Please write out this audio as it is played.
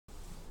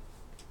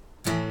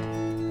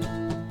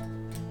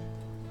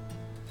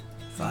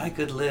If I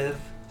could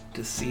live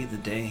to see the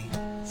day,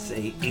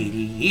 say 80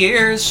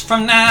 years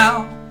from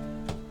now,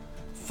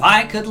 if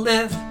I could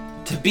live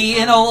to be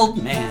an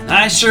old man,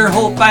 I sure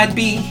hope I'd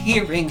be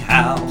hearing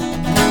how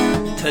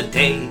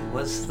today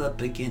was the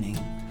beginning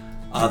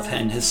of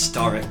an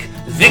historic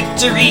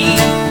victory.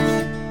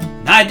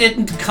 And I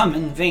didn't come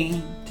in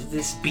vain to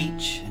this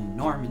beach in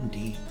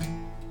Normandy.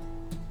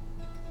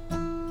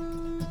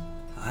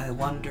 I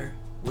wonder,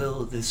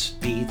 will this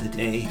be the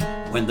day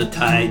when the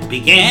tide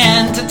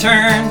began to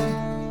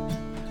turn?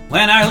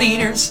 When our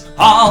leaders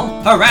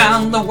all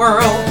around the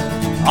world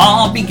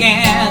all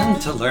began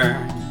to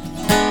learn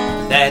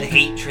that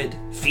hatred,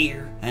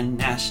 fear, and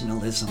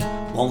nationalism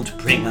won't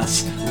bring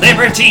us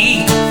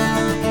liberty.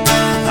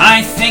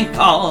 I think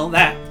all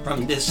that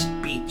from this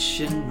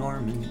beach in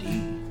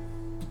Normandy.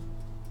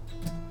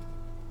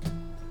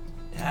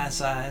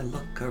 As I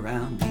look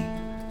around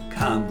me,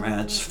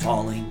 comrades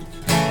falling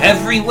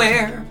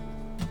everywhere,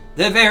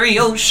 the very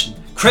ocean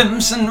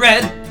crimson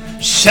red,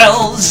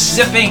 shells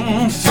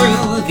zipping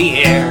through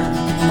the air.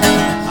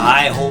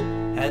 I hope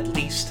at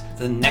least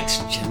the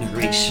next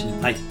generation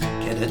might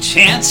get a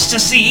chance to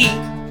see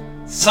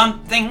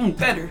something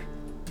better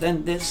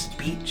than this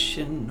beach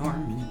in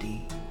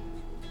Normandy.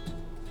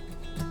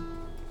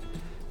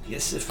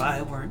 Yes, if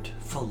I weren't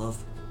full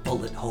of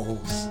bullet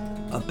holes,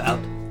 about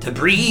to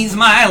breathe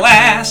my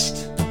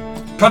last,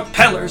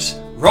 propellers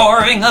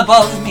roaring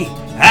above me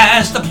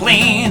as the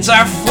planes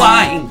are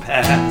flying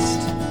past,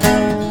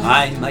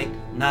 I might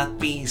not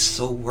be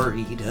so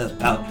worried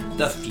about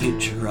the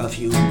future of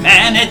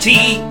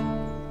humanity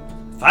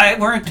if I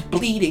weren't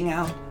bleeding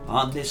out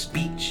on this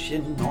beach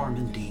in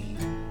Normandy.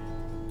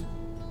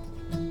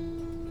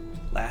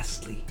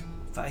 Lastly,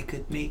 if I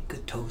could make a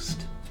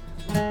toast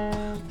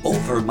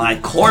over my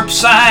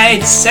corpse,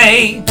 I'd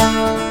say,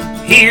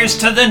 here's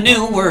to the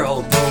new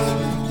world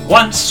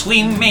once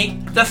we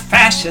make the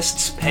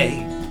fascists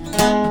pay.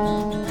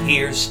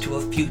 Here's to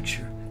a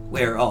future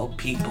where all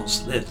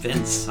peoples live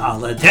in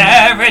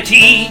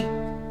solidarity.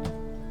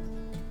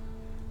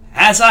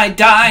 As I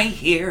die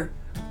here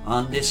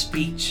on this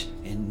beach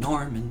in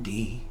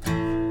Normandy.